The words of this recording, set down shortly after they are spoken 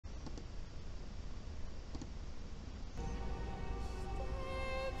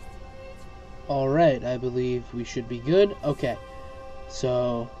Alright, I believe we should be good. Okay,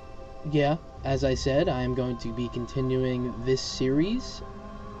 so yeah, as I said, I'm going to be continuing this series,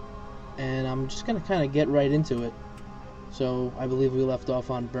 and I'm just going to kind of get right into it. So I believe we left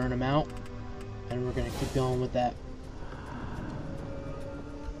off on Burn 'em Out, and we're going to keep going with that.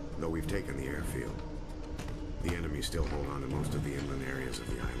 Though we've taken the airfield, the enemy still hold on to most of the inland areas of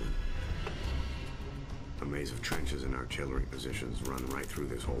the island. A maze of trenches and artillery positions run right through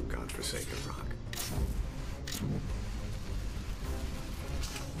this whole godforsaken rock.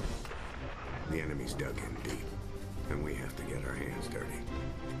 The enemy's dug in deep, and we have to get our hands dirty.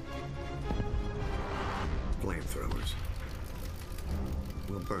 Flamethrowers.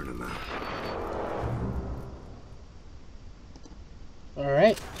 We'll burn them out.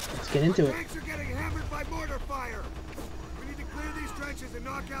 Alright, let's get into it. Tanks are getting hammered by mortar fire. We need to clear these trenches and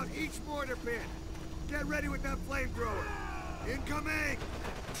knock out each mortar pit. Get ready with that flamethrower. Incoming!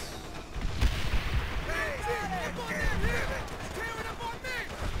 Hey! Damn it! Tearing up on me!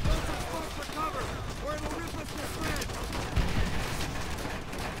 Throw some smoke for cover, or it'll rip us to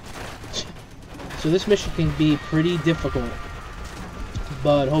shreds. So this mission can be pretty difficult,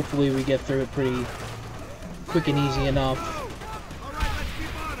 but hopefully we get through it pretty quick and easy enough. Alright, let's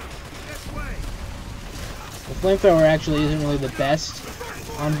keep on them. This way. The flamethrower actually isn't really the best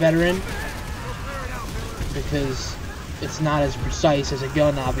on veteran, because it's not as precise as a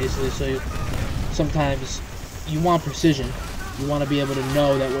gun, obviously, so sometimes you want precision. You want to be able to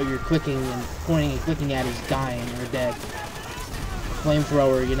know that what you're clicking and pointing and clicking at is dying or dead.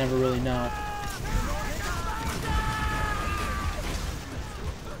 Flamethrower, you never really know.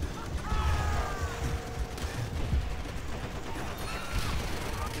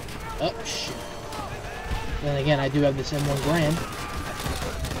 Oh, shit. Then again, I do have this M1 Garand.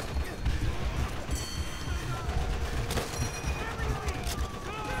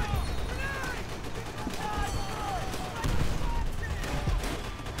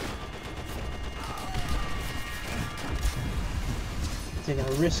 Taking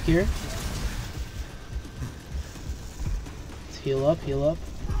a risk here. Let's heal up, heal up.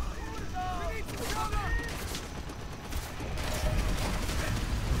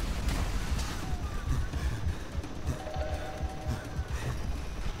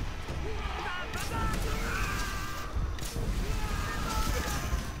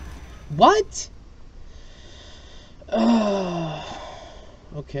 What?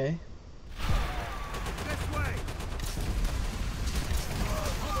 Okay. This way.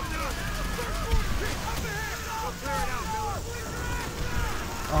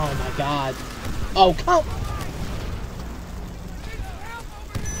 Oh my god. Oh, come!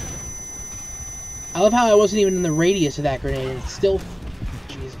 I love how I wasn't even in the radius of that grenade, and it's still...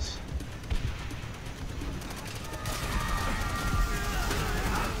 Jesus.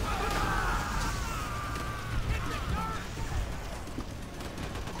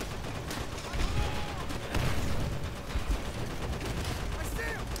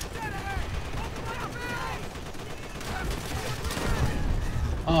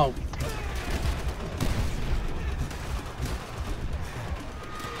 Oh.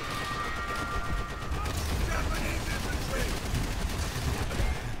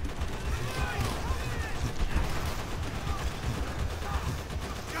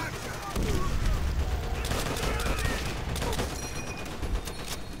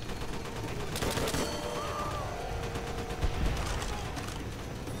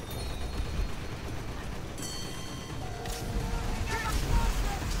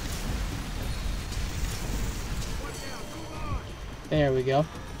 There we go.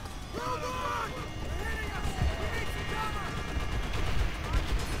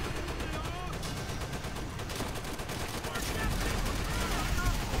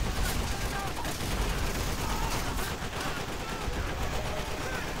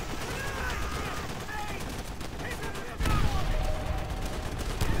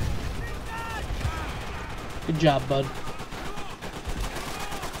 Good job, bud.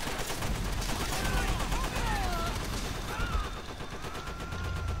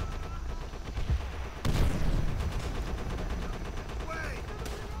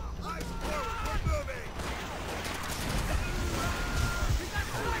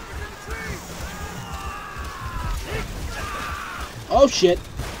 Oh shit.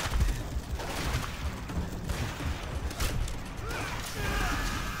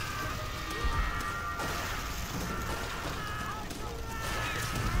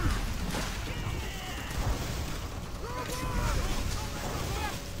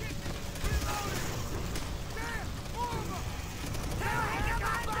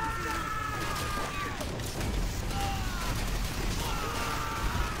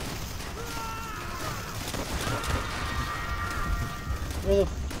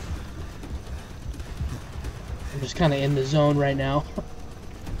 kind of in the zone right now.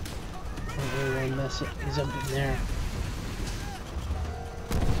 Oh, mess it. He's up in there.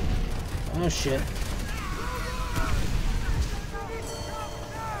 Oh shit.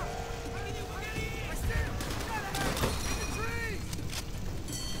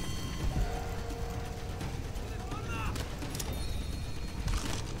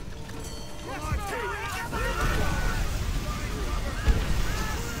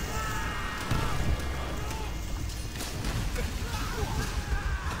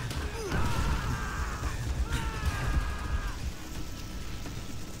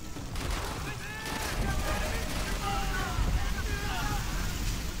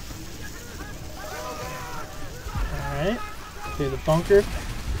 Through the bunker,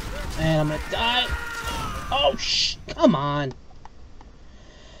 and I'm gonna die. Oh come on,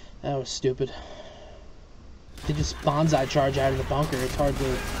 that was stupid. They just bonsai charge out of the bunker. It's hard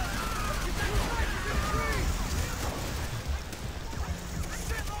to.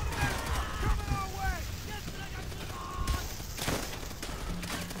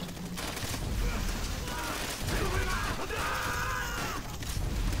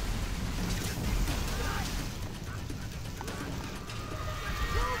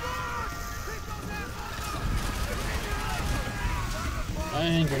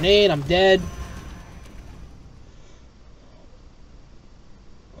 And grenade, I'm dead.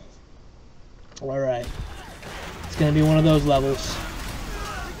 Alright. It's gonna be one of those levels.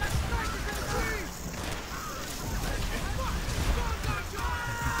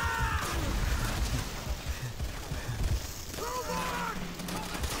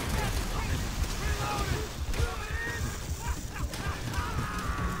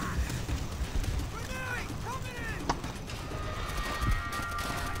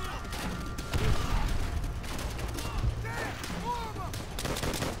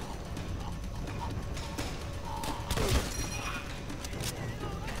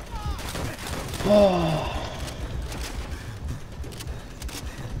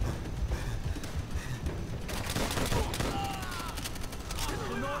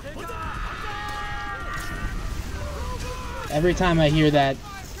 Every time I hear that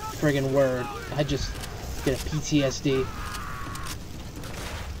friggin' word, I just get a PTSD.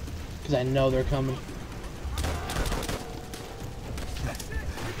 Because I know they're coming.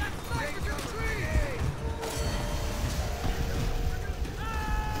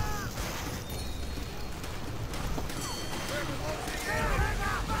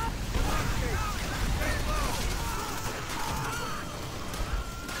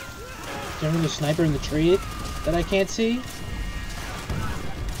 Is there another sniper in the tree that I can't see?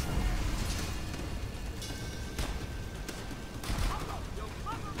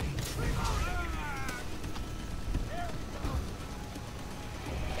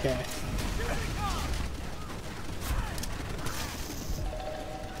 Okay.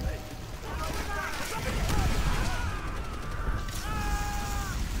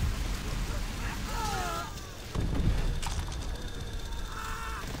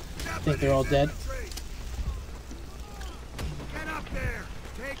 I think they're all dead. Get up there.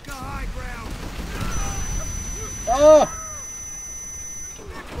 Take the high ground. Oh!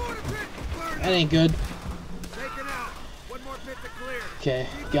 That ain't good. Taken out. One more pit to clear. Okay,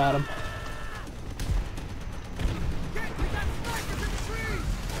 got him.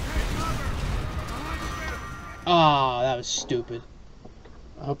 Oh, that was stupid.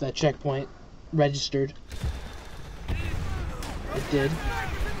 I hope that checkpoint registered. It did.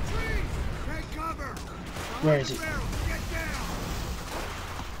 Where is he?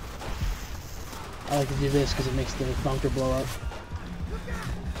 I like to do this because it makes the bunker blow up.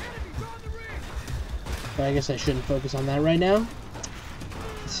 But I guess I shouldn't focus on that right now.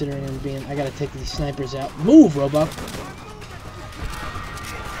 Considering I'm being... I gotta take these snipers out. Move, Roebuck!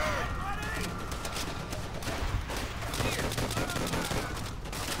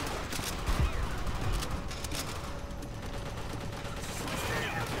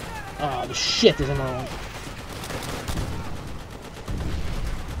 Oh, the shit, there's another one.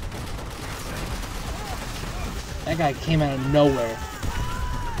 That guy came out of nowhere.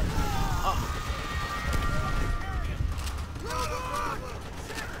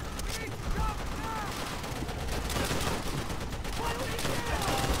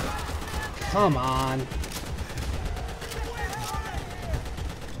 Come on.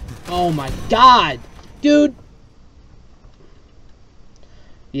 Oh my god! Dude!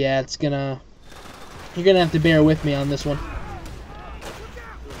 Yeah, it's gonna... You're gonna have to bear with me on this one.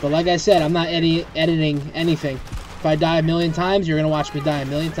 But like I said, I'm not editing anything. If I die a million times, you're gonna watch me die a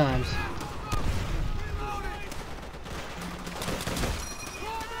million times.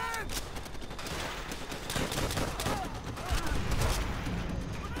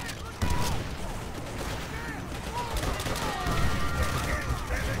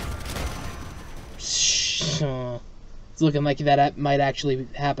 It's looking like that might actually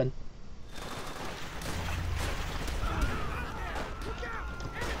happen.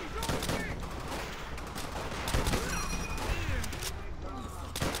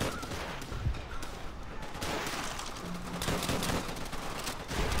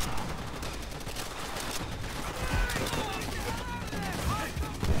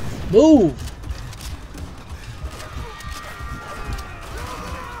 Move!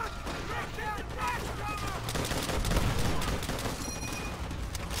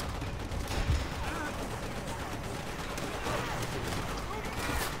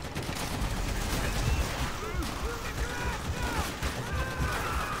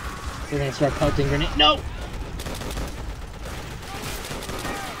 They're gonna start pelting grenades. No!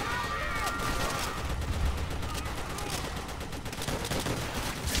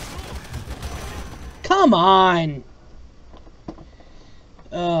 Come on!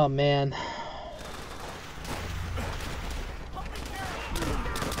 Oh, man.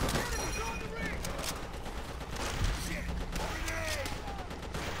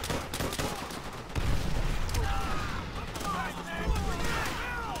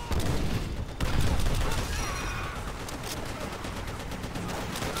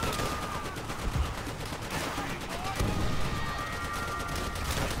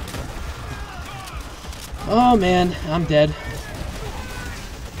 Oh man, I'm dead.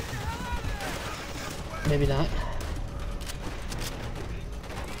 Maybe not.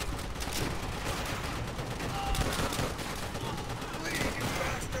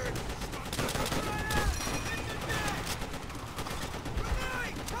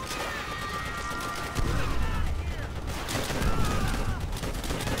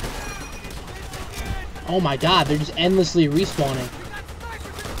 Oh my god, they're just endlessly respawning.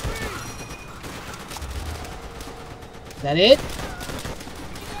 Is that it?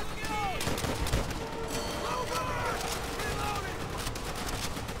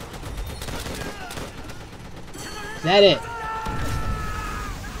 Is that it?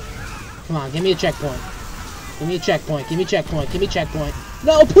 Come on, give me a checkpoint. Give me a checkpoint. Give me a checkpoint. Give me a checkpoint.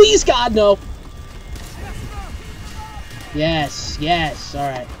 No, please, God, no. Yes, yes. All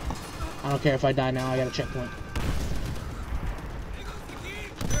right. I don't care if I die now. I got a checkpoint.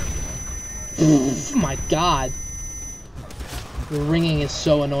 Oh my God. The ringing is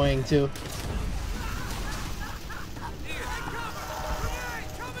so annoying too.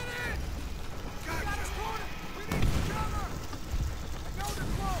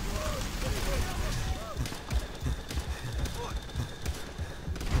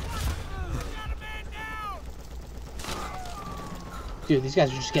 Dude, these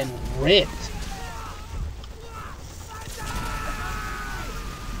guys are just getting ripped.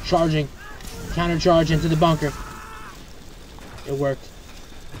 Charging. Counter-charge into the bunker. It worked.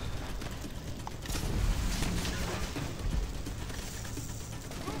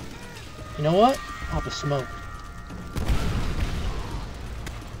 You know what? Pop a smoke.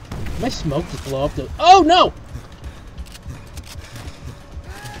 My smoke just blow up the... Oh, no!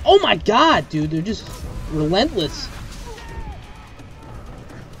 Oh my God, dude. They're just relentless.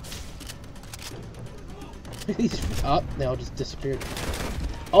 Oh, they all just disappeared.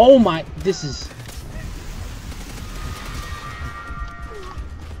 Oh my... This is...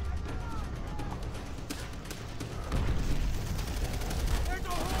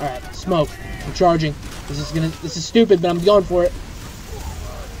 Alright, smoke. I'm charging. This is stupid, but I'm going for it.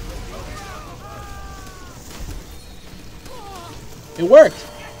 It worked.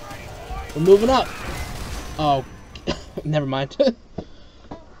 We're moving up. Oh, never mind.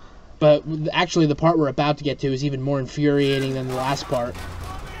 But actually, the part we're about to get to is even more infuriating than the last part.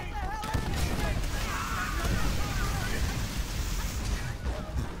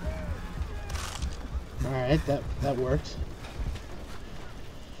 Alright, that worked.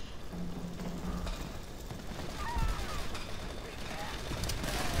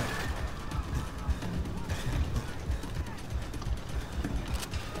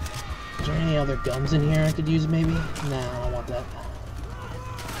 Is there any other guns in here I could use, maybe? No, I don't want that.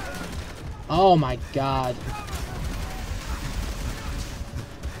 Oh my God.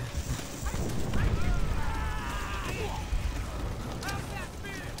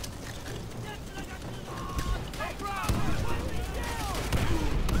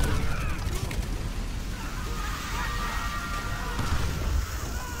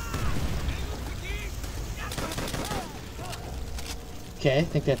 Okay, I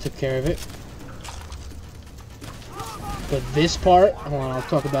think that took care of it. But this part, hold on, I'll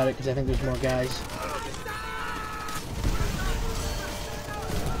talk about it because I think there's more guys.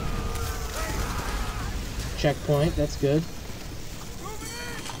 Checkpoint, that's good.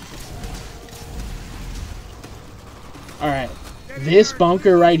 This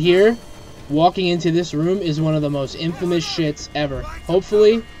bunker right here, walking into this room, is one of the most infamous shits ever.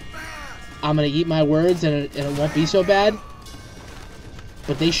 Hopefully, I'm going to eat my words and it won't be so bad.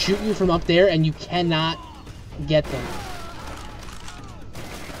 But they shoot you from up there and you cannot get them.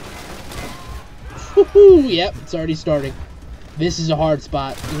 Woohoo! Yep, it's already starting. This is a hard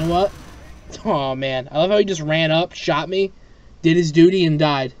spot. You know what? Oh man, I love how he just ran up, shot me, did his duty, and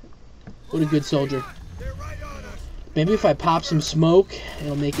died. What a good soldier. Maybe if I pop some smoke,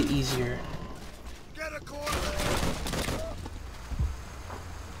 it'll make it easier.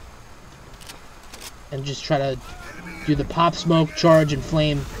 And just try to do the pop, smoke, charge, and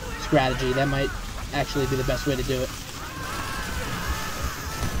flame strategy. That might actually be the best way to do it.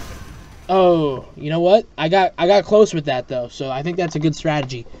 Oh, you know what? I got close with that though, so I think that's a good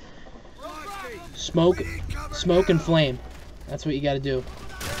strategy. Smoke, and flame. That's what you got to do.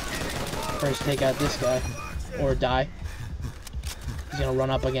 First, take out this guy, or die. He's gonna run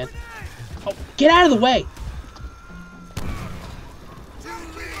up again. Oh, get out of the way!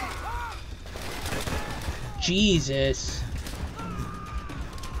 Jesus.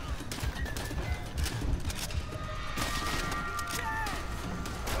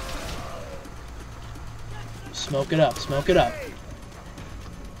 Smoke it up, smoke it up.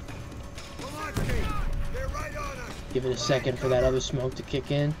 Give it a second for that other smoke to kick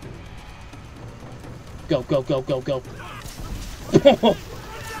in. Go, go, go, go, go.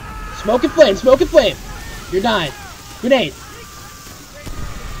 Smoke and flame, smoke and flame. You're dying. Grenade.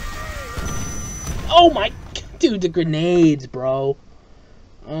 Oh my, dude, the grenades, bro.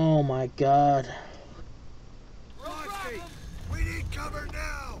 Oh my god. We need cover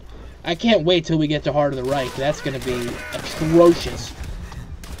now. I can't wait till we get to Heart of the Reich. That's gonna be atrocious.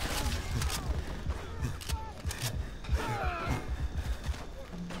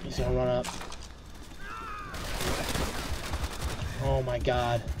 He's gonna run up. Oh my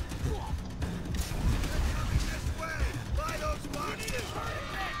god.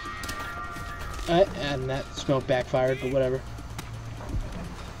 And that smoke backfired, but whatever.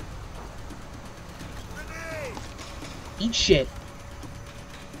 Eat shit.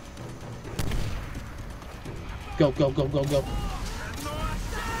 Go, go, go, go, go.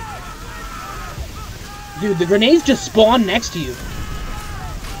 Dude, the grenades just spawn next to you.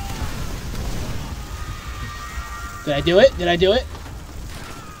 Did I do it? Did I do it?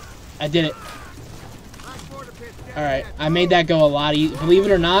 I did it. Alright, I made that go a lot easier. Believe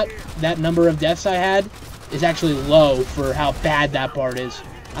it or not, that number of deaths I had is actually low for how bad that part is.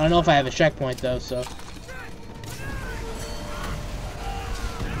 I don't know if I have a checkpoint though, so.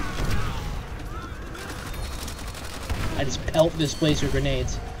 I just pelt this place with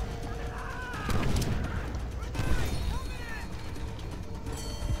grenades.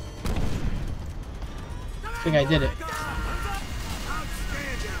 I think I did it.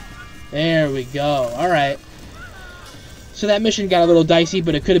 There we go. Alright. So that mission got a little dicey,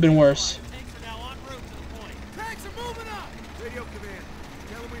 but it could have been worse. Radio command.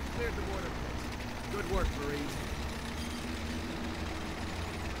 Tell them we've cleared the border. Good work, Marines.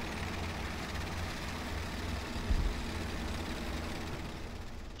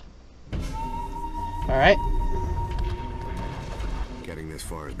 Alright. Getting this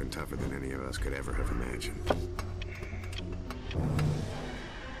far has been tougher than any of us could ever have imagined.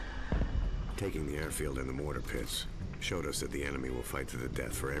 Taking the airfield and the mortar pits showed us that the enemy will fight to the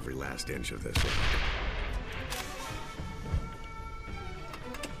death for every last inch of this land.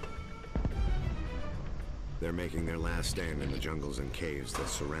 They're making their last stand in the jungles and caves that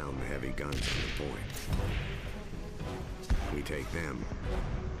surround the heavy guns on the point. We take them,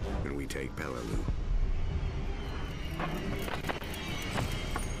 and we take Peleliu.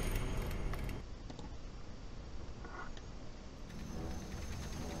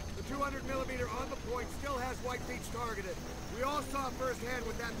 The 200mm on the point still has White Beach targeted. We all saw firsthand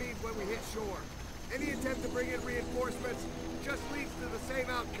what that means when we hit shore. Any attempt to bring in reinforcements just leads to the same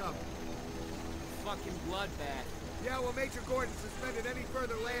outcome. Fucking bloodbath. Yeah, well, Major Gordon suspended any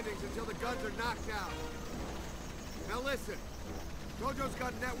further landings until the guns are knocked out. Now listen, Tojo's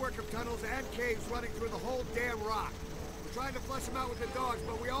got a network of tunnels and caves running through the whole damn rock. We're trying to flush them out with the dogs,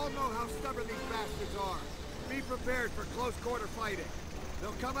 but we all know how stubborn these bastards are. Be prepared for close quarter fighting.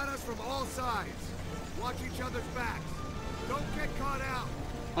 They'll come at us from all sides. Watch each other's backs. Don't get caught out.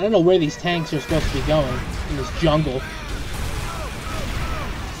 I don't know where these tanks are supposed to be going in this jungle.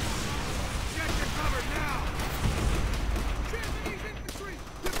 Get your cover now.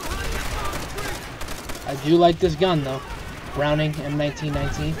 I do like this gun though. Browning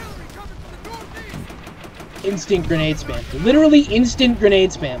M1919. Instant grenade spam. Literally instant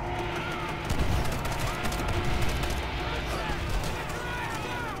grenade spam.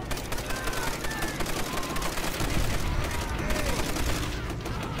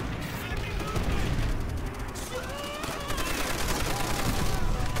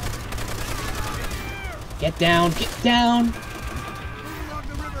 Get down, get down! Move along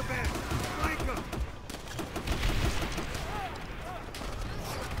the riverbed. Flank 'em.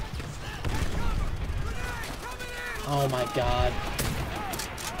 Oh my god.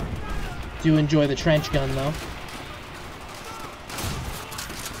 Do enjoy the trench gun though.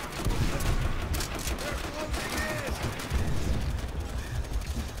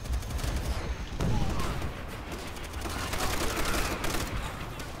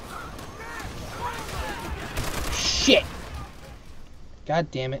 Shit! God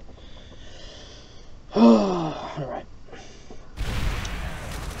damn it. Alright.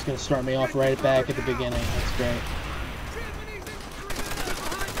 It's gonna start me off right back at the beginning. That's great.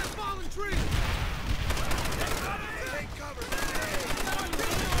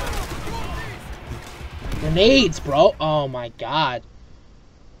 Grenades, bro! Oh my god.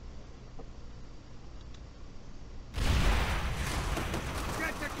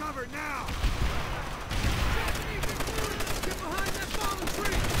 Get to cover now. Get behind that fallen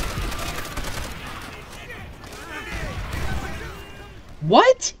tree.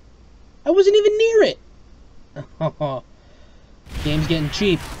 What? I wasn't even near it. Game's getting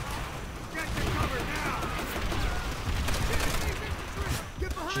cheap. Get to cover now. Get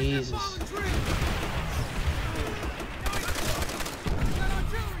behind Jesus. that fallen tree.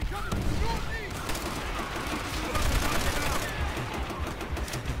 Artillery coming from the northeast.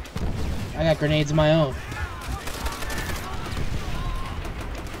 I got grenades of my own.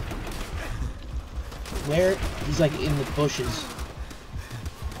 Where? He's like in the bushes.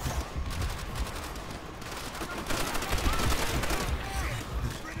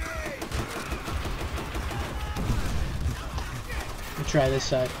 Let me try this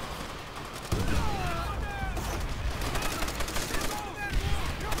side.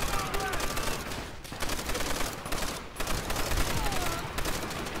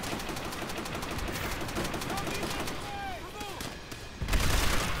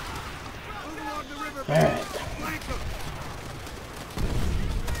 Move along the riverbed. Alright. Flank 'em.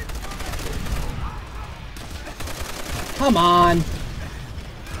 Come on.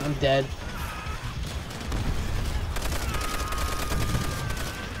 I'm dead.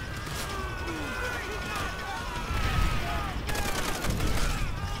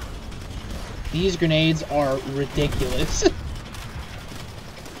 These grenades are ridiculous.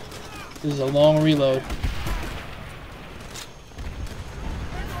 This is a long reload.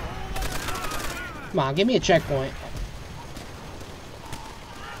 Come on, give me a checkpoint.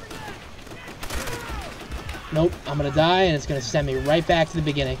 Nope, I'm gonna die and it's gonna send me right back to the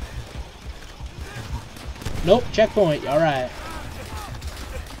beginning. Nope, checkpoint, alright.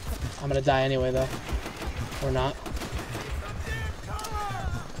 I'm gonna die anyway though. Or not.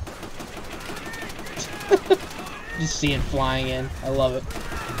 Just seeing flying in. I love it.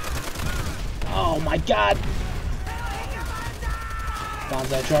 Oh my god!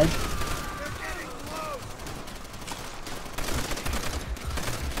 Bonsai charge.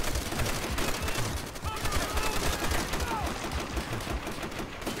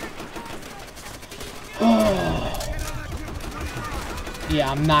 Yeah,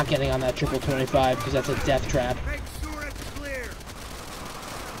 I'm not getting on that triple 25 because that's a death trap. Make sure it's clear.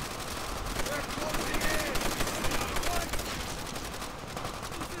 They're closing in.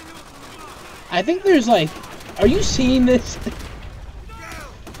 I think there's like... Are you seeing this?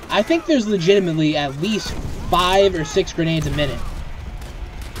 I think there's legitimately at least 5 or 6 grenades a minute.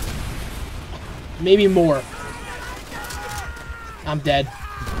 Maybe more. I'm dead.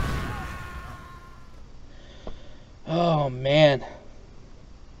 Oh, man.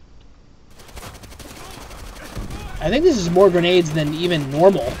 I think this is more grenades than even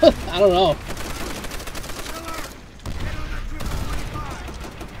normal. I don't know.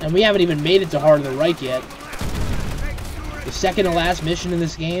 And we haven't even made it to Heart of the Reich yet. The second to last mission in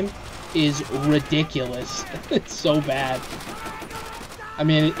this game is ridiculous. It's so bad. I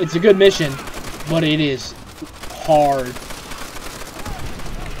mean, it's a good mission, but it is hard.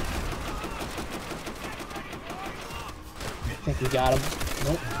 I think we got him.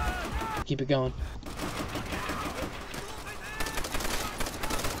 Nope. Keep it going.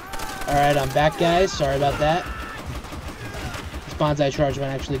 Alright, I'm back, guys. Sorry about that. This bonsai charge might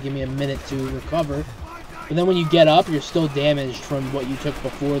actually give me a minute to recover. But then when you get up, you're still damaged from what you took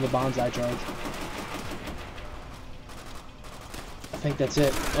before the bonsai charge. I think that's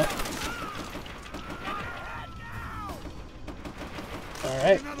it. Oh.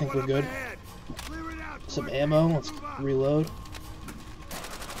 Alright, I think we're good. Some ammo. Let's reload.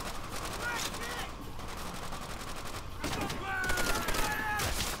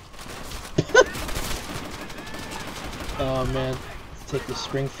 Oh man, let's take the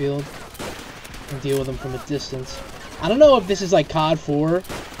Springfield. can deal with them from a distance. I don't know if this is like COD 4,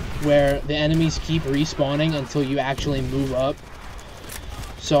 where the enemies keep respawning until you actually move up.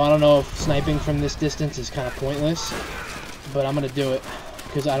 So I don't know if sniping from this distance is kind of pointless, but I'm going to do it,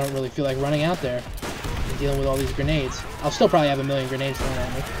 because I don't really feel like running out there and dealing with all these grenades. I'll still probably have a million grenades thrown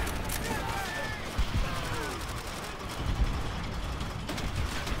at me.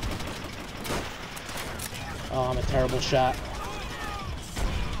 Oh, I'm a terrible shot.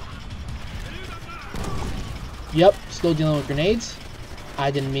 Yep, still dealing with grenades.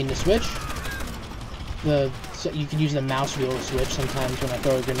 I didn't mean to switch. So you can use the mouse wheel to switch sometimes when I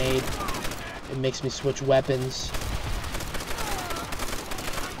throw a grenade. It makes me switch weapons.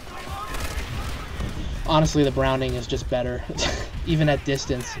 Honestly, the Browning is just better. Even at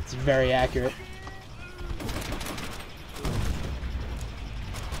distance, it's very accurate.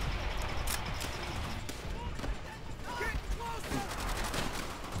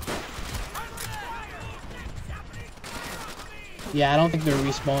 Yeah, I don't think they're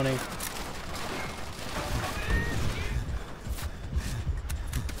respawning.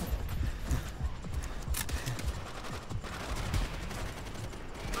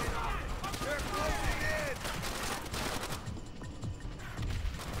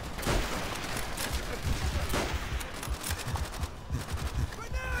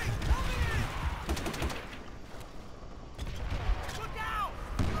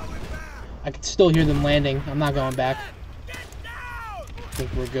 I can still hear them landing. I'm not going back. I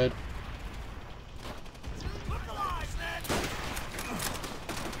think we're good.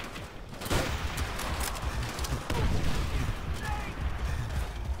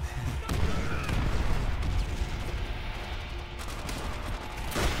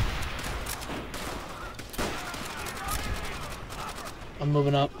 I'm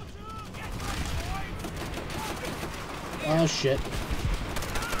moving up. Oh shit.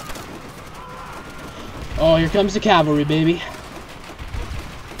 Oh, here comes the cavalry, baby.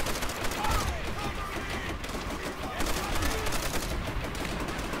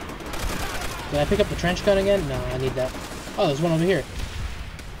 Did I pick up the trench gun again? No, I need that. Oh, there's one over here.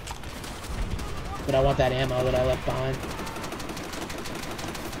 But I want that ammo that I left behind.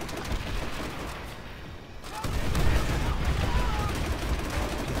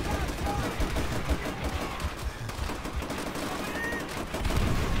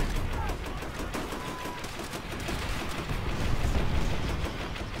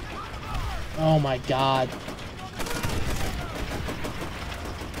 Oh my god.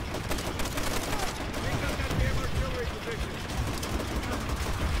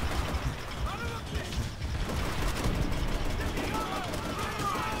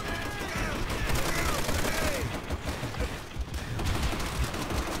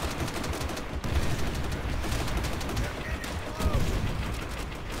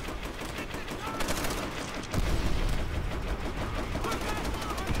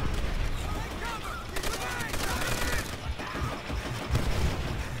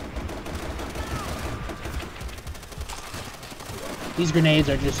 These grenades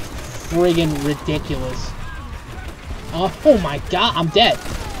are just friggin' ridiculous. Oh my god, I'm dead.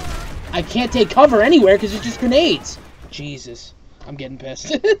 I can't take cover anywhere because it's just grenades. Jesus, I'm getting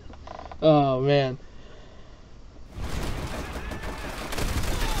pissed. Oh man.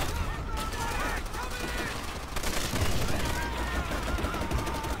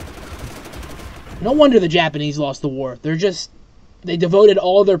 No wonder the Japanese lost the war. They devoted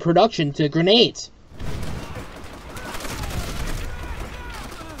all their production to grenades.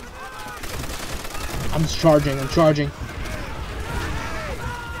 I'm charging.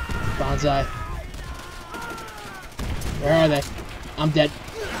 Bonsai. Where are they? I'm dead.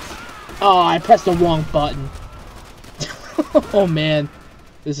 Oh, I pressed the wrong button. Oh man.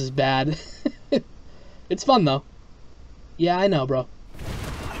 This is bad. It's fun though. Yeah, I know, bro.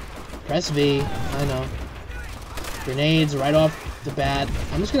 Press V. I know. Grenades right off the bat.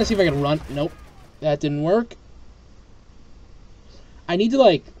 I'm just gonna see if I can run. Nope. That didn't work. I need to,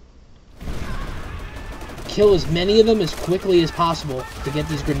 like, kill as many of them as quickly as possible to get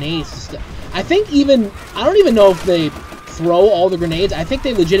these grenades and stuff. I think I don't even know if they throw all the grenades. I think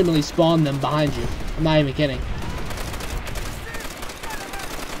they legitimately spawn them behind you. I'm not even kidding.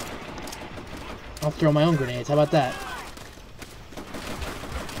 I'll throw my own grenades. How about that?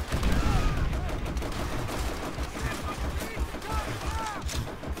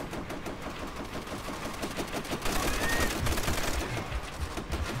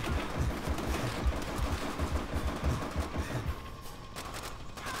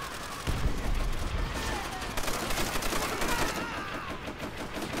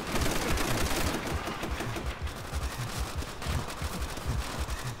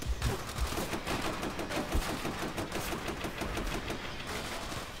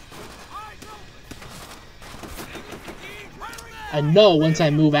 I know once I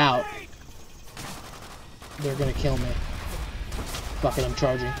move out, they're gonna kill me. Fuck it, I'm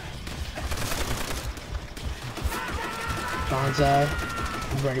charging. Bonsai.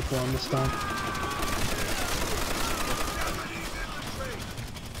 I'm ready for him this time.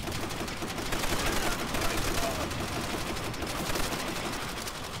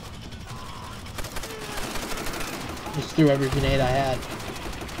 Just threw every grenade I had.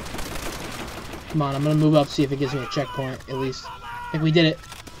 Come on, I'm gonna move up, see if it gives me a checkpoint, at least. I think we did it.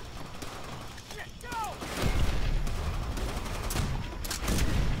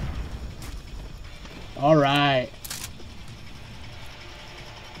 Alright.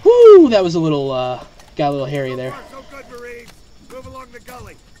 Whoo! That was a little, got a little hairy there. So good, Marines. Move along the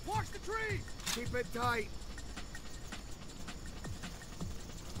gully. Watch the trees. Keep it tight.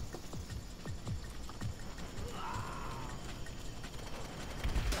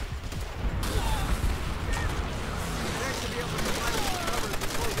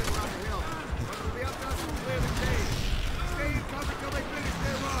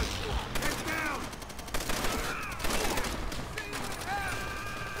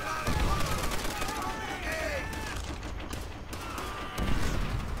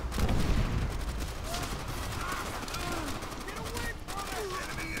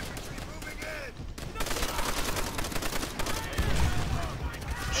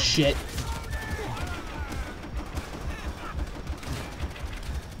 Shit.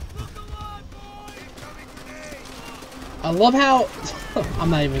 I love how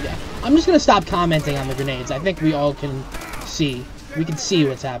I'm just gonna stop commenting on the grenades. I think we all can see. We can see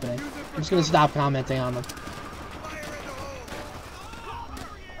what's happening. I'm just gonna stop commenting on them.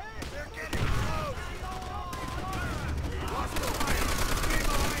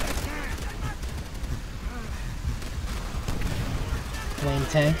 Flame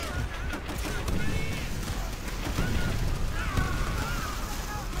tank.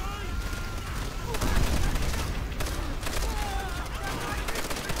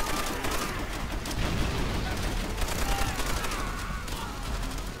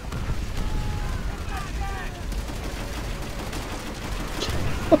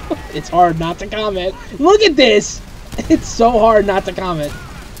 It's hard not to comment. Look at this! It's so hard not to comment.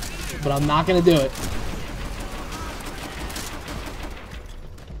 But I'm not gonna do it.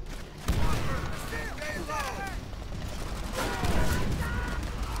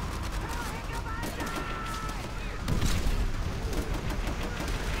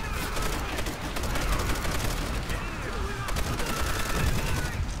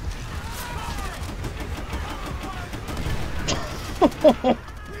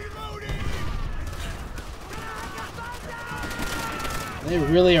 They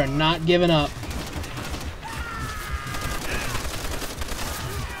really are not giving up.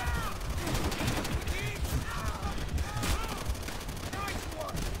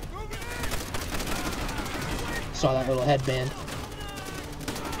 Saw that little headband.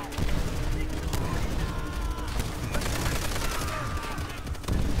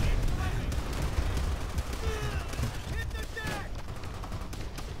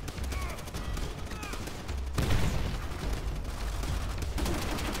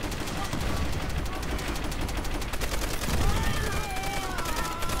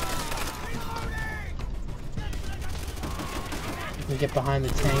 We get behind the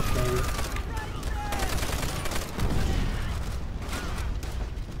tank, maybe.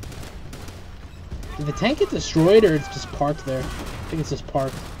 Did the tank get destroyed, or it's just parked there? I think it's just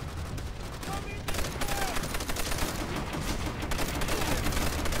parked.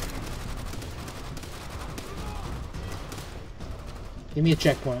 Give me a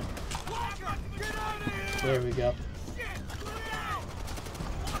checkpoint. There we go.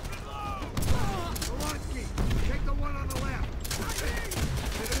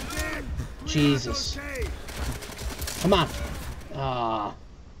 Jesus. Come on. Ah.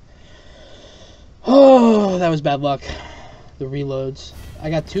 Oh, that was bad luck. The reloads. I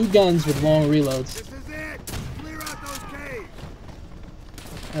got 2 guns with long reloads. This is it. Clear out those caves.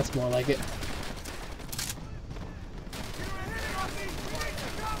 That's more like it.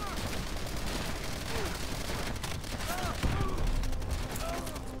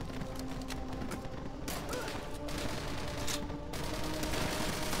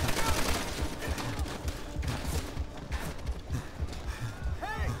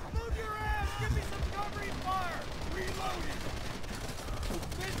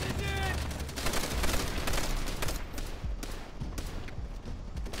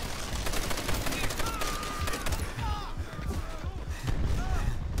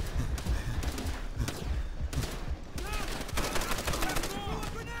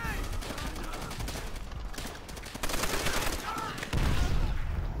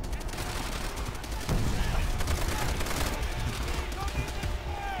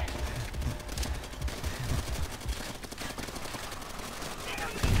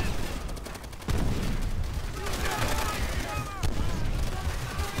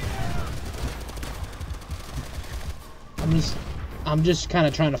 I'm just kind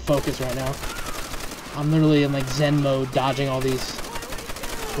of trying to focus right now. I'm literally in like Zen mode, dodging all these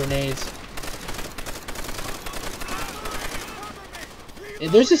grenades.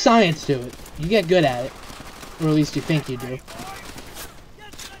 There's a science to it. You get good at it, or at least you think you do.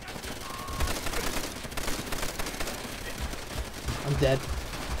 I'm dead.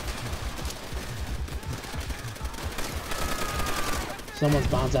 Someone's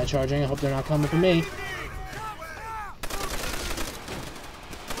bonsai charging. I hope they're not coming for me.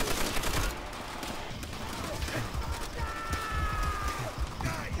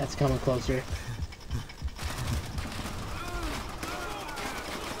 That's coming closer.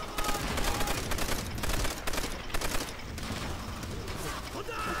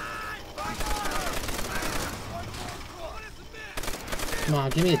 Come on,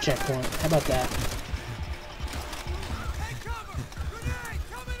 give me a checkpoint. How about that?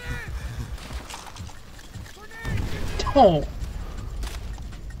 Oh!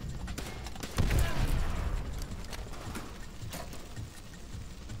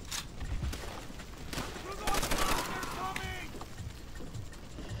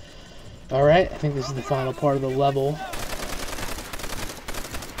 Alright, I think this is the final part of the level.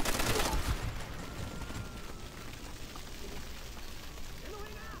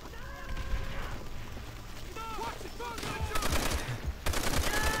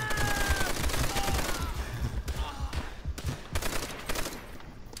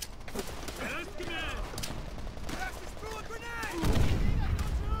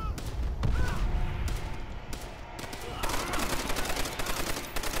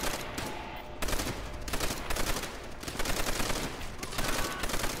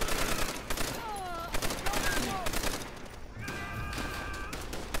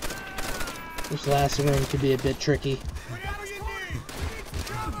 This last room could be a bit tricky.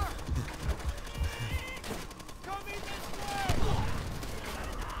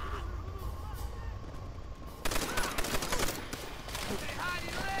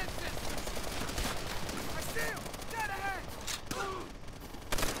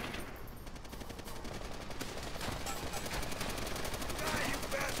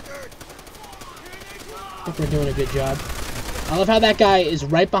 I think we're doing a good job. I love how that guy is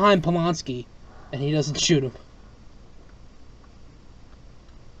right behind Polanski, and he doesn't shoot him.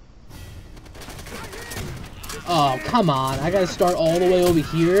 Oh, come on. I gotta start all the way over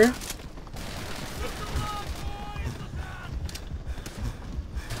here?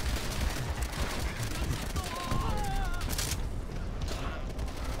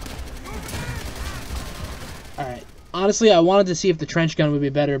 Alright. Honestly, I wanted to see if the trench gun would be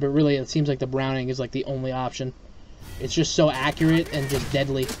better, but really it seems like the Browning is like the only option. It's just so accurate and just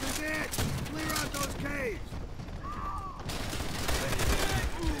deadly.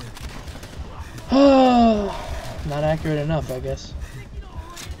 Not accurate enough, I guess.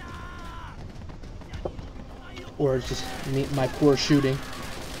 Or it's just me, my poor shooting,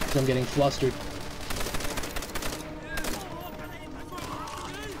 because I'm getting flustered.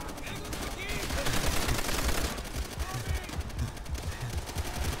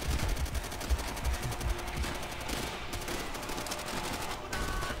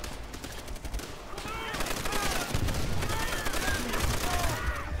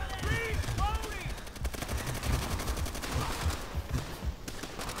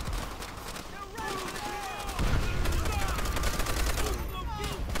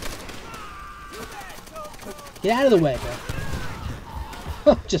 Get out of the way,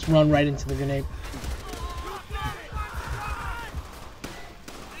 bro. Just run right into the grenade.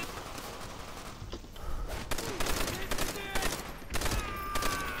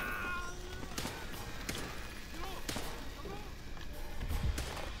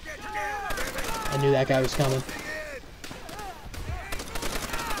 I knew that guy was coming.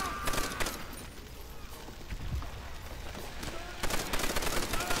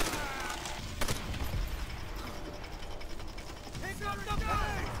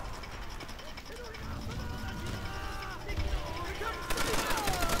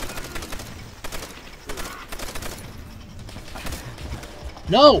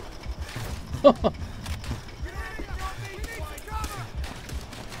 No! I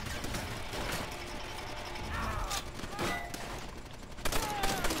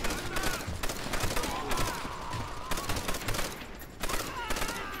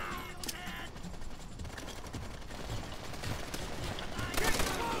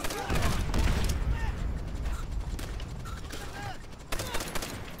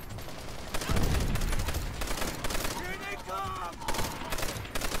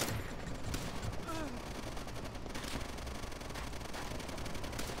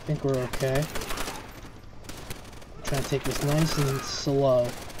think we're okay. I'm Trying to take this nice and slow.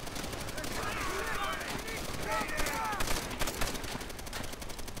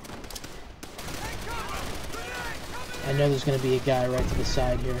 I know there's going to be a guy right to the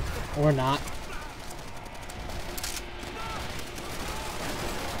side here. Or not.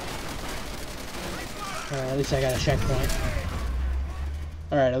 At least I got a checkpoint.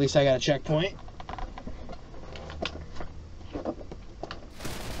 Alright, at least I got a checkpoint.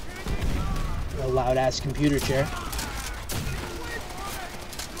 A loud-ass computer chair.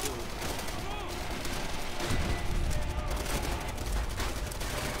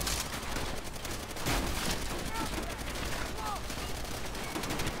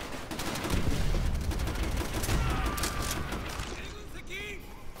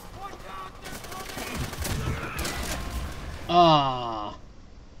 Ah,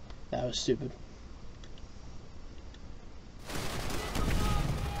 that was stupid.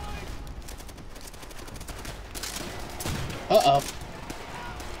 Uh-oh.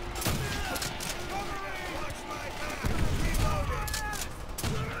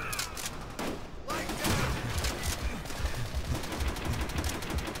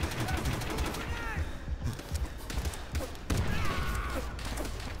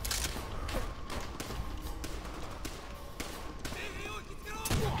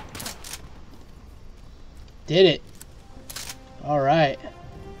 Did it. All right.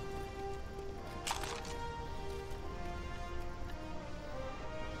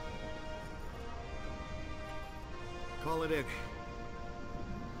 Call it in.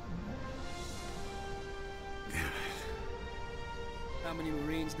 Damn it. How many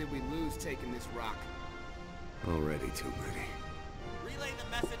Marines did we lose taking this rock? Already too many. Relay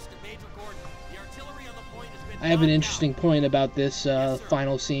the message to Major Gordon. The artillery on the point has been I have an knocked interesting point about this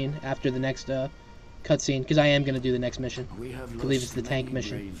final scene after the next cutscene, because I am going to do the next mission. We have I believe lost it's the tank many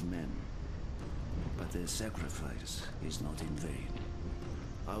mission. brave men, but their sacrifice is not in vain.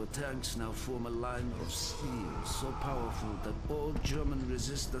 Our tanks now form a line of steel so powerful that all German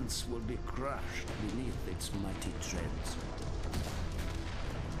resistance will be crushed beneath its mighty treads.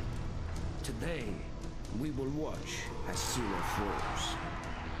 Today, we will watch as Sula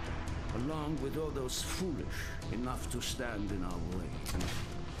falls, along with all those foolish enough to stand in our way.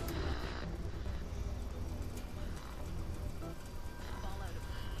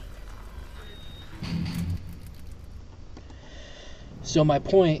 So my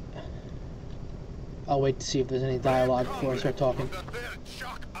point, I'll wait to see if there's any dialogue before I start talking.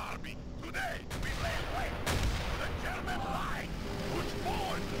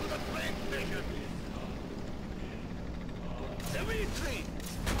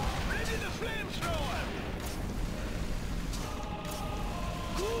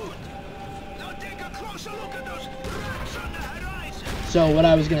 So what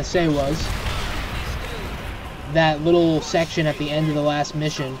I was going to say was, that little section at the end of the last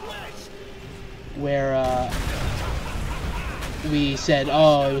mission where we said,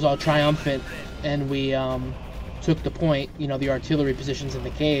 oh, it was all triumphant, and we took the point, you know, the artillery positions in the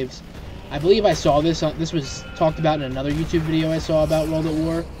caves. I believe I saw this, this was talked about in another YouTube video I saw about World at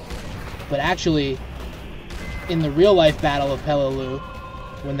War, but actually, in the real-life Battle of Peleliu,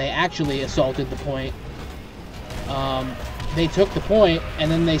 when they actually assaulted the point, they took the point,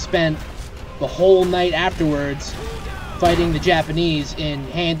 and then they spent the whole night afterwards fighting the Japanese in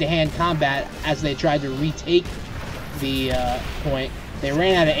hand-to-hand combat as they tried to retake the point. They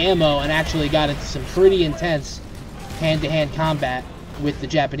ran out of ammo and actually got into some pretty intense hand-to-hand combat with the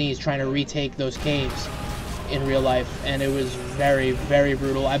Japanese trying to retake those caves in real life, and it was very, very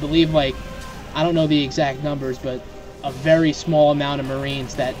brutal. I believe, like, I don't know the exact numbers, but a very small amount of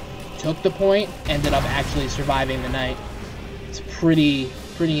Marines that took the point ended up actually surviving the night. It's pretty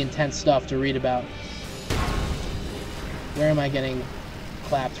intense stuff to read about. Where am I getting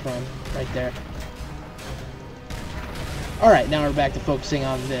clapped from? Right there. Alright, now we're back to focusing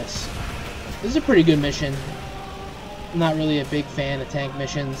on this. This is a pretty good mission. I'm not really a big fan of tank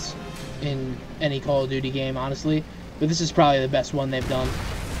missions in any Call of Duty game, honestly, but this is probably the best one they've done.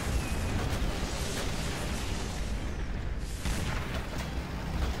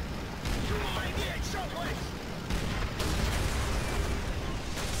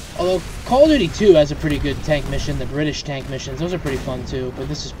 Although Call of Duty 2 has a pretty good tank mission, the British tank missions, those are pretty fun too, but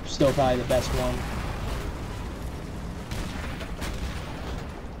this is still probably the best one.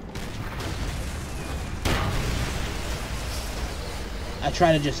 I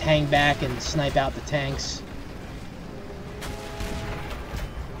try to just hang back and snipe out the tanks.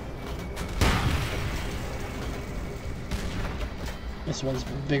 This one's a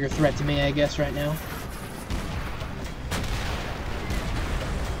bigger threat to me, I guess, right now.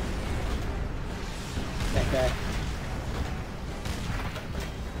 That guy.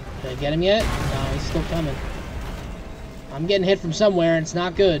 Did I get him yet? No, he's still coming. I'm getting hit from somewhere, and it's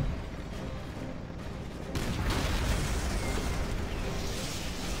not good.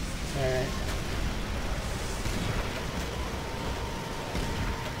 Alright.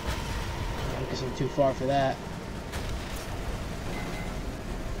 I guess I'm too far for that.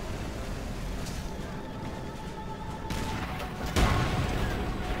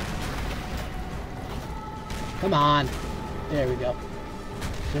 Come on. There we go.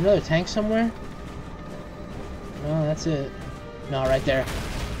 Is there another tank somewhere? No, that's it. No, right there.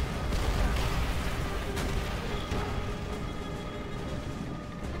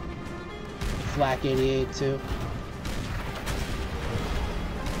 Flak 88 too.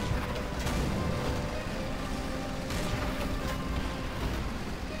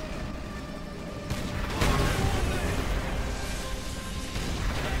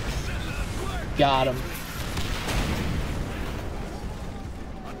 Got him.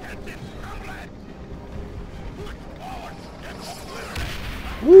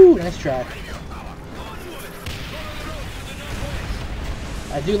 Woo, nice try.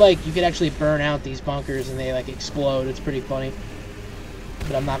 I do like, you could actually burn out these bunkers and they like explode. It's pretty funny.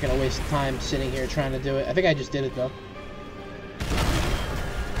 But I'm not going to waste time sitting here trying to do it. I think I just did it though.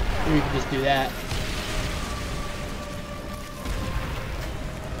 Or you can just do that.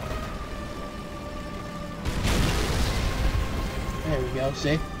 There we go,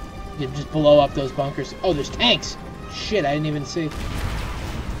 see? You can just blow up those bunkers. Oh, there's tanks! Shit, I didn't even see.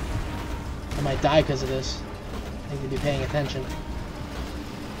 I might die because of this. I need to be paying attention.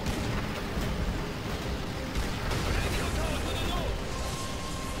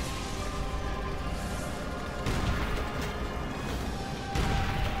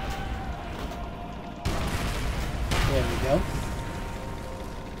 There we go.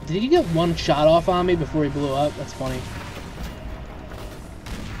 Did he get one shot off on me before he blew up? That's funny.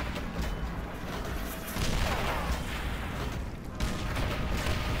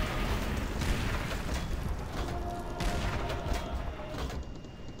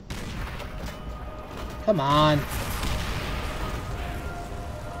 Come on. I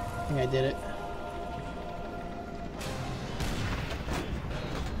think I did it.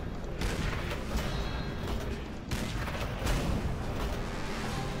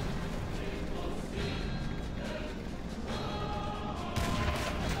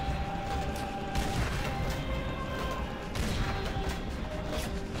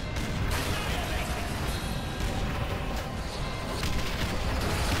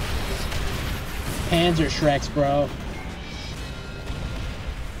 Panzer Shreks, bro.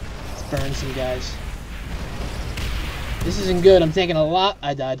 Let's burn some guys. This isn't good. I'm taking a lot.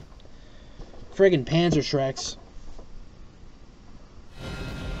 I died. Friggin' Panzer Shreks.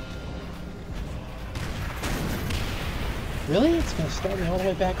 Really? It's gonna start me all the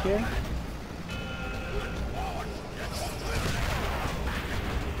way back here?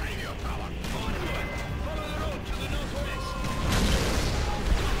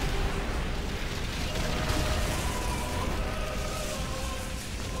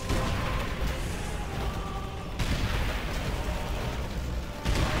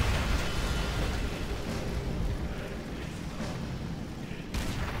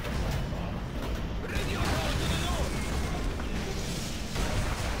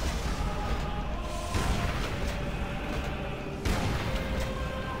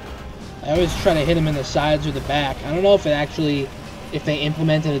 I always try to hit him in the sides or the back. I don't know if it actually, if they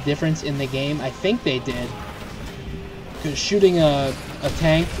implemented a difference in the game. I think they did. Because shooting a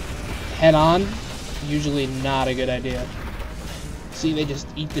tank head on, usually not a good idea. See, they just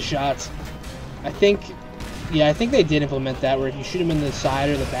eat the shots. I think they did implement that, where if you shoot him in the side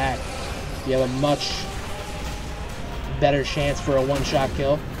or the back, you have a much better chance for a one-shot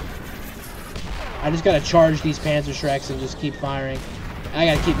kill. I just gotta charge these Panzer Shreks and just keep firing. I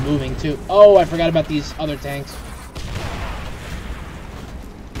gotta keep moving too. Oh, I forgot about these other tanks.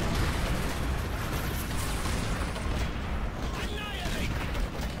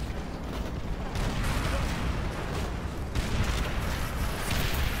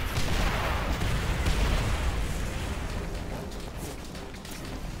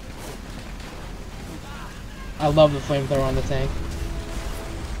 I love the flamethrower on the tank.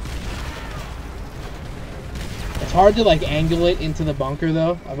 It's hard to like angle it into the bunker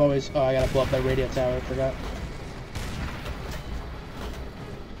though. I've always, oh, I gotta blow up that radio tower, I forgot.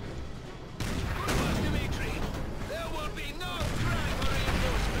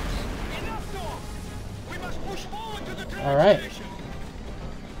 All right.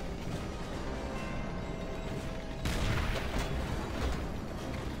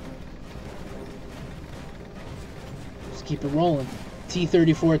 Just keep it rolling.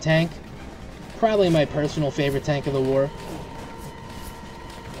 T-34 tank. Probably my personal favorite tank of the war.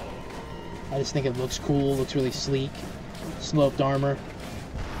 I just think it looks cool, looks really sleek. Sloped armor.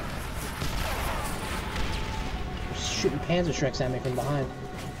 They're shooting Panzerschrecks at me from behind.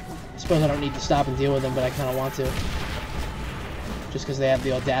 I suppose I don't need to stop and deal with them, but I kind of want to. Just because they have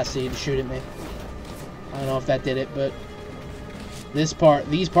the audacity to shoot at me. I don't know if that did it, but these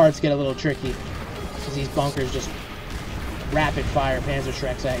parts get a little tricky. Because these bunkers just rapid fire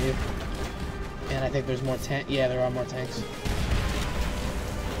Panzerschrecks at you. And I think there's more yeah, there are more tanks.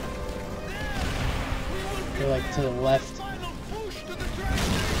 They're like to the left. I'm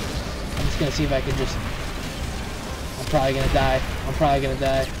just gonna see if I can just... I'm probably gonna die. I'm probably gonna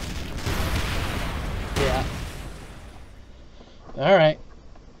die. Yeah. Alright.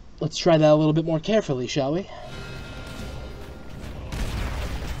 Let's try that a little bit more carefully, shall we?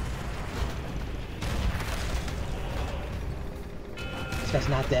 This guy's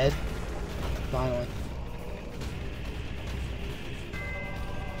not dead. Finally.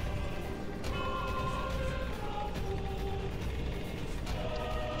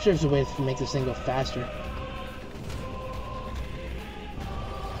 I'm sure there's a way to make this thing go faster.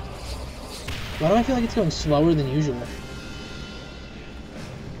 Why do I feel like it's going slower than usual?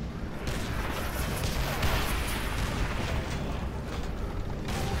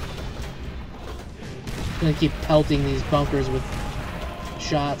 I'm gonna keep pelting these bunkers with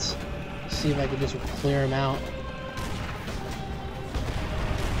shots. See if I can just clear them out.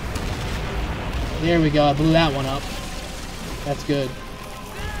 There we go, I blew that one up. That's good.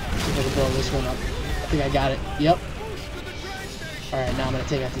 See if I can blow this one up. I think I got it. Yep. Alright, now I'm gonna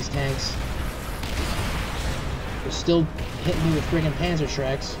take out these tanks. They're still hitting me with friggin'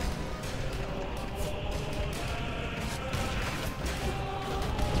 Panzerschrecks.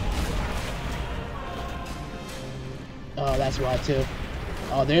 Oh, that's why too.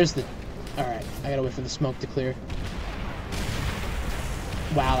 Oh, there's the... Alright, I gotta wait for the smoke to clear.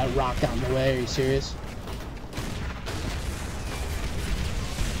 Wow, that rock got in the way. Are you serious?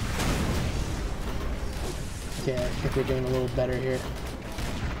 Okay, I think we're doing a little better here.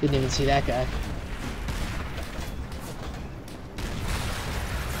 Didn't even see that guy.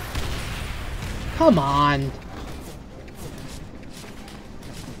 Come on!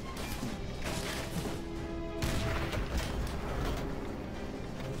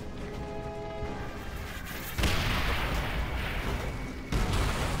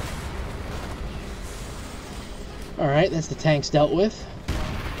 Alright, that's the tanks dealt with.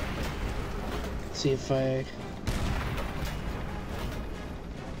 Let's see if I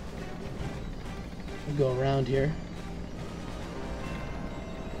go around here.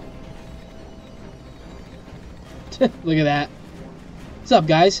 Look at that. What's up,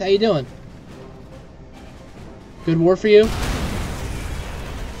 guys? How you doing? Good war for you?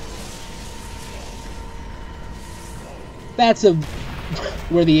 That's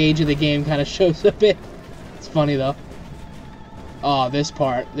where the age of the game kind of shows a bit. It's funny though. Oh, this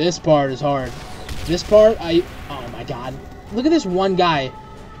part is hard. This part, oh my god. Look at this one guy.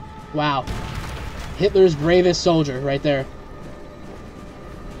 Wow. Hitler's bravest soldier right there.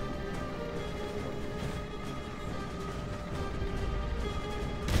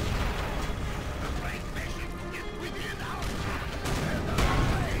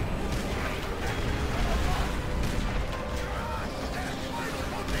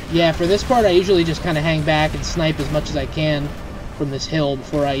 Yeah, for this part I usually just kind of hang back and snipe as much as I can from this hill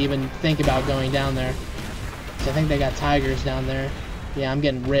before I even think about going down there. So I think they got tigers down there. Yeah, I'm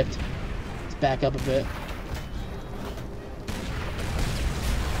getting ripped. Let's back up a bit.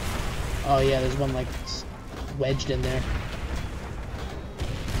 Oh yeah, there's one like wedged in there.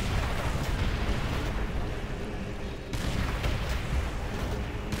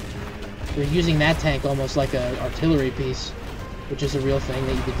 We're using that tank almost like an artillery piece, which is a real thing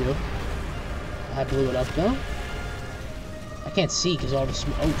that you could do. I blew it up though. I can't see because all the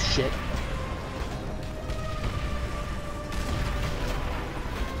smoke. Oh shit.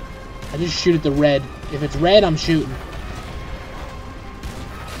 I just shoot at the red. If it's red, I'm shooting.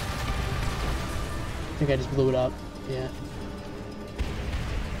 I think I just blew it up. Yeah.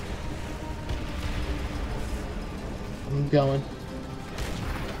 I'm going.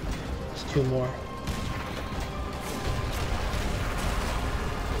 There's two more.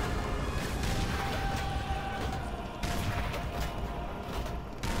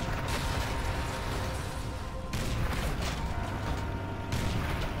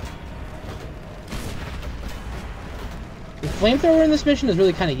 The flamethrower in this mission is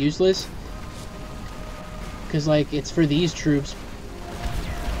really kind of useless. Because, like, it's for these troops.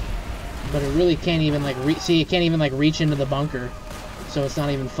 But it really can't even, like, see, it can't even, like, reach into the bunker. so it's not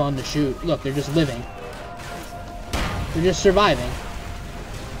even fun to shoot. Look, they're just living. They're just surviving.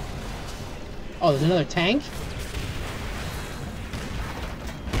 Oh, there's another tank?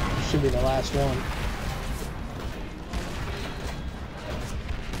 This should be the last one.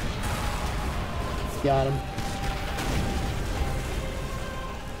 Got him.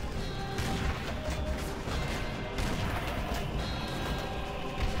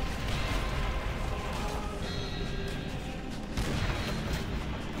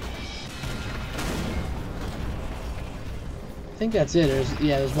 I think that's it.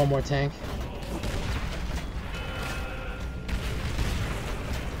 There's one more tank.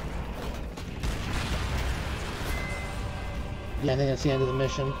 Yeah, I think that's the end of the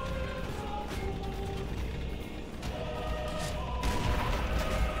mission.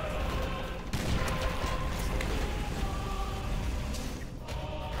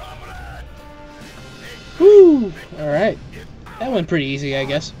 Woo! Alright. That went pretty easy, I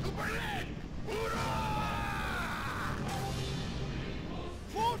guess.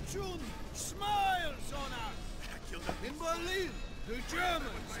 Fortune smiles on us. In Berlin, the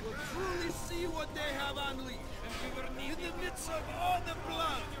Germans will truly see what they have unleashed. In the midst of all the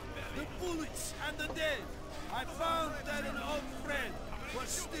blood, the bullets, and the dead, I found that an old friend was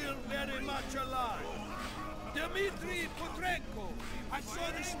still very much alive. Dmitry Petrenko. I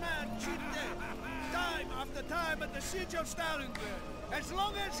saw this man cheat death, time after time at the siege of Stalingrad. As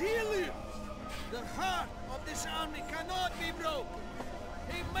long as he lives, the heart of this army cannot be broken.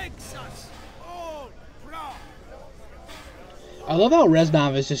 He makes us all proud. I love how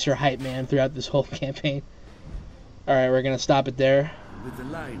Reznov is just your hype man throughout this whole campaign. Alright, we're gonna stop it there. With the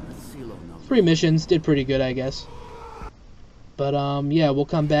line with Silo number. 3 missions, did pretty good, I guess. But, yeah, we'll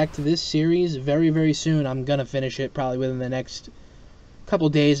come back to this series very, very soon. I'm gonna finish it probably within the next couple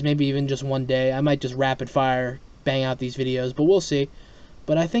days, maybe even just one day. I might just rapid fire, bang out these videos, but we'll see.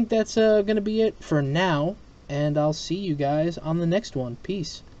 But I think that's gonna be it for now, and I'll see you guys on the next one.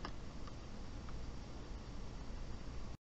 Peace.